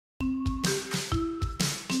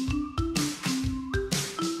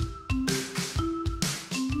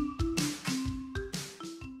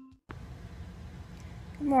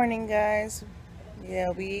Morning, guys.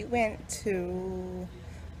 Yeah, we went to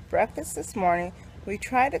breakfast this morning. We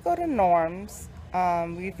tried to go to Norm's.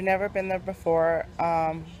 We've never been there before.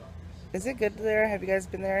 Is it good there? Have you guys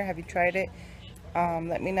been there? Have you tried it?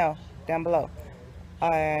 Let me know down below.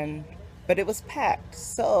 But it was packed,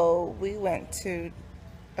 so we went to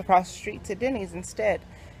across the street to Denny's instead.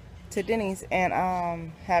 To Denny's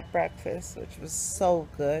and had breakfast, which was so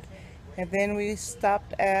good. And then we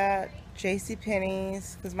stopped at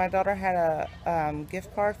JCPenney's because my daughter had a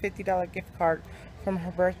gift card, $50 gift card from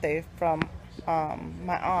her birthday from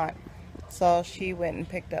my aunt. So she went and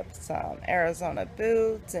picked up some Arizona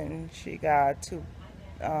boots, and she got two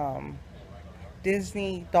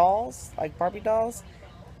Disney dolls, like Barbie dolls,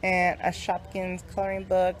 and a Shopkins coloring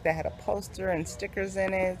book that had a poster and stickers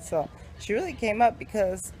in it. So she really came up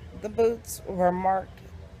because the boots were marked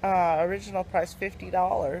original price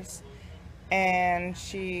 $50, and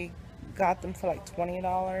she got them for like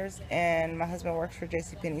 $20. And my husband works for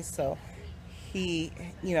JCPenney, so he,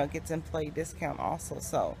 gets employee discount also.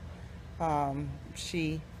 So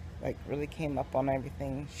she like really came up on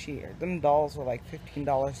everything. Them dolls were like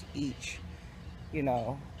 $15 each,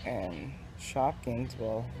 and Shopkins,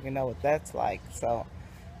 well, you know what that's like. So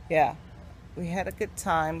yeah, we had a good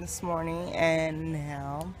time this morning, and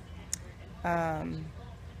now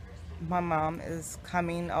my mom is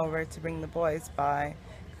coming over to bring the boys by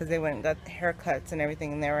because they went and got haircuts and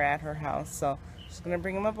everything, and they were at her house. So she's gonna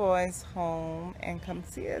bring my boys home and come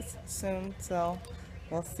see us soon. So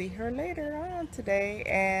we'll see her later on today,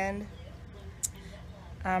 and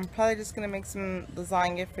I'm probably just gonna make some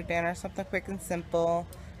lasagna for dinner, something quick and simple,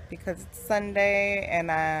 because it's Sunday and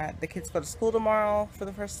the kids go to school tomorrow for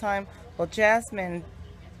the first time. Well, Jasmine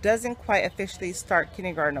doesn't quite officially start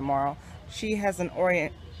kindergarten tomorrow. She has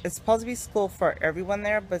it's supposed to be school for everyone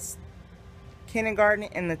there, but kindergarten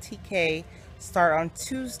and the TK start on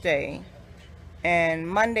Tuesday, and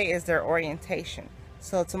Monday is their orientation.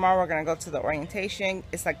 So tomorrow we're gonna go to the orientation.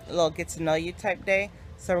 It's like a little get to know you type day.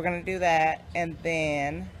 So we're gonna do that, and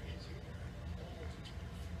then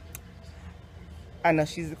I know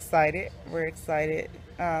she's excited. We're excited.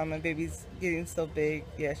 My baby's getting so big.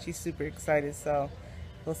 Yeah, she's super excited. So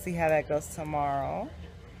we'll see how that goes tomorrow.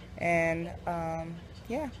 And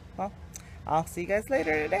yeah, well, I'll see you guys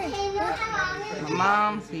later today. My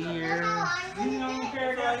mom's here. You don't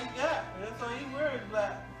care what you got. That's all you wear is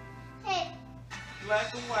black. Hey.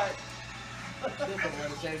 Black and white. That's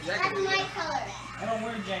my color. I don't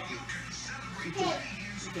wear a jacket. You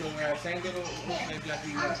can wear a same little jacket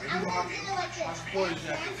you got. Sports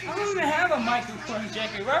jacket. I don't even have a Michael Kors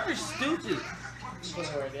jacket. Robert's stupid. You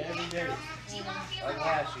can wear it every day. Like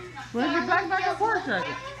last year. Where's your black Michael Kors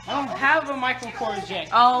jacket? I don't have a Michael Kors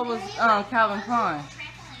jacket. Oh, it was Calvin Klein.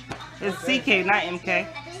 It's CK, not MK.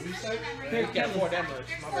 You can't afford that much.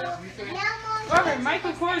 My bad. Robert,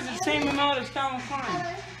 Michael Kors is the same amount as Calvin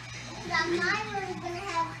Klein. That mine was going to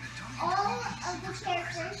have all of the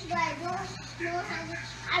characters, but I don't know how to.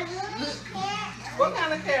 I really can't. What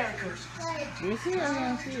kind of characters? Let me see. I'm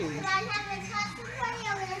going to see. But I have a costume party,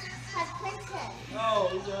 I'm going to have princess. Oh,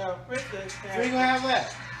 you're going to have a princess character. Where you going to have that?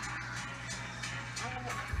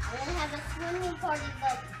 I'm going to have a swimming party,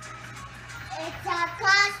 but it's a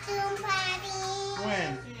costume party. When?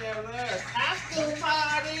 She have a costume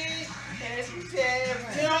party. And she said,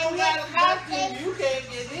 if you don't got a costume, you can't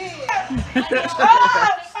get in.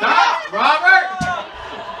 Stop, Robert!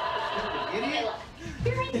 Idiot.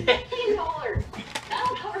 You're in $15.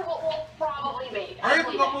 That'll cover what we'll probably make. Hurry up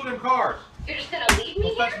and go move them cars. You're just gonna leave me Go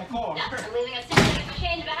here? fetch my car. No, I'm leaving a $6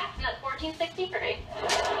 change back, and that's $14.63.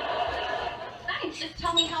 Nice. Just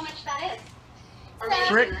tell me how much that is. Or maybe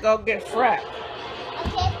Frick, go get frack.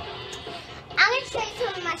 Okay. I'm going to show you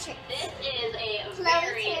some of my shirts. this is a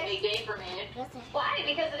very big day for me. Why?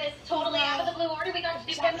 Because it is totally out of the blue order. We got to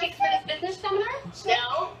do cupcakes for this business seminar?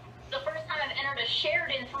 No. The first time I've entered a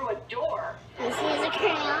Sheridan through a door. This is a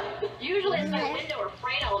crayon. Usually it's my window or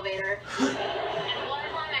freight elevator. And one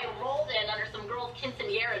time I rolled in under some girl's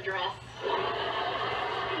quinceanera dress.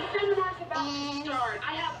 The seminar's about to start.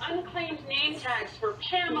 I have unclaimed name tags for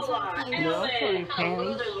Pamela, No, Ellen. that's pretty How fancy.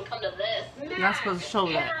 losers will come to this? You're not supposed to show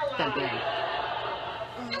that day.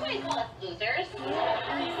 Nobody call us losers.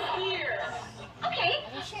 Here. Okay,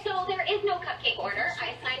 so there is no cupcake order.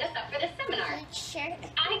 I signed us up for this seminar. Shirt.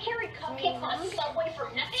 I carried cupcakes on a subway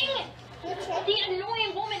for nothing. The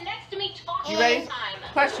annoying woman next to me talks You all ready? the time.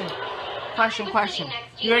 Question.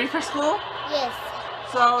 You ready for school? Yes.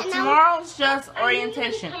 So tomorrow's just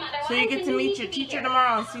orientation. So you get to meet your teacher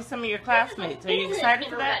tomorrow and see some of your classmates. Are you excited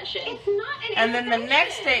for that? It's not an And then the intervention.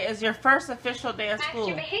 next day is your first official day of school.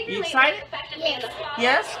 Your behavior You may excited? affect me in Yes. the following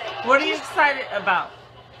Yes? way. What are you excited about?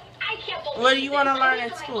 I can't believe What do you want to this. learn These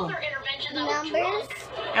at are my school? other interventions on Numbers, drugs.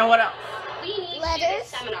 And what else? We need to do letters, this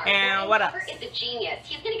seminar. and what else? Robert is a genius.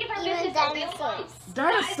 He's gonna give our even business a real dinosaurs. bump.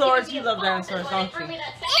 Dinosaurs, you love dinosaurs, don't you? They make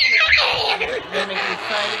you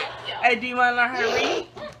excited. Hey, do you want to learn how to read?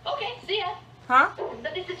 Okay, see ya. Huh?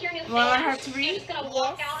 But this is your new You want to learn fan. how to You're read? just gonna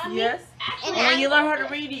walk out on me? Yes. Actually, And when you learn how to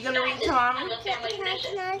read, you're going to read to mommy? I'm a family Can I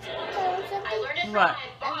physician. tell you something? I learned it from What?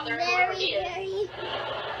 my father, Very, whoever he is. very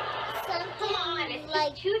Come on, it's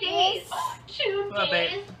like just 2 days. this. Oh, 2 What, babe?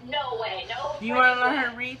 days? No way, no. Do you want to learn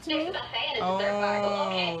how to read to Take me? the buffet and it's their part.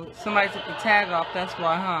 Okay. Oh, somebody took the tag off, that's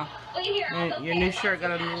why, huh? Wait here, I'll go Your pay new the shirt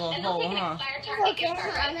got a cash, little and they'll hole, take an huh? expired Target Okay, gift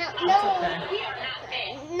card, right? no, okay. We are not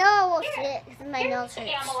paying. no, we'll sit because my Here's nose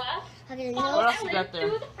hurts. Pamela. Okay, Follow What no. else you got there?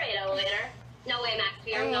 Ellen through the freight elevator. No way, Max.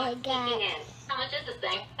 We are Oh not my God. sneaking in. How much is this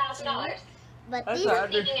thing? $1,000. But That's these a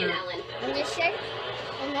Sneaking in, undershirt. Ellen. undershirt,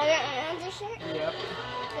 another undershirt. Yep.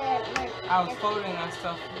 Good. I was folding that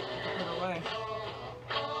stuff to put away.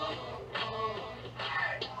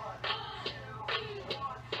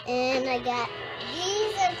 And I got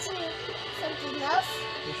these are two something else.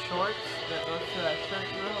 The shorts that go to that shirt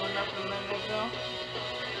you were holding up a minute ago.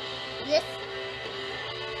 This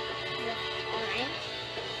orange.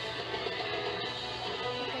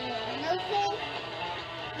 The nose paint.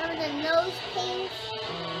 Remember the nose paint?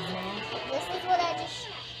 Mm-hmm. This is what I just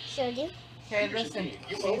showed you. Okay, listen.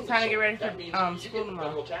 It's time to get ready for school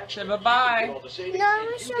tomorrow. Say bye-bye. No, I'm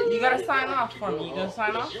gonna show You you. gotta sign off for me. You gonna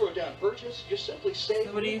sign off? So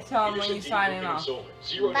what do you tell them when you signing off?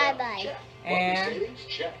 Bye-bye. And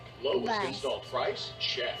check. Lowest Bye. installed price?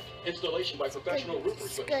 Check. Installation by professional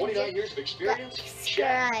roofers with Good. 29 years of experience? Check.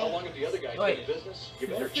 How Subscribe. long have the other guys Wait. been in business? You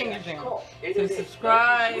Put better your fingers check. down. Call So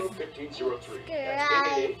subscribe 888-920-1503.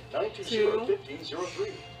 Subscribe. That's to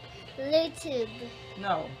 888-920-1503. YouTube.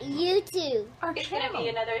 no. YouTube. Our It's gonna be channel.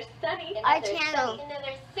 another sunny, Our another channel. sunny,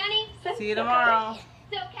 another sunny. See you tomorrow.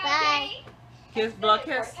 So, Bye. Kiss, blow,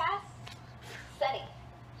 kiss. Sunny.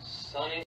 Sunny.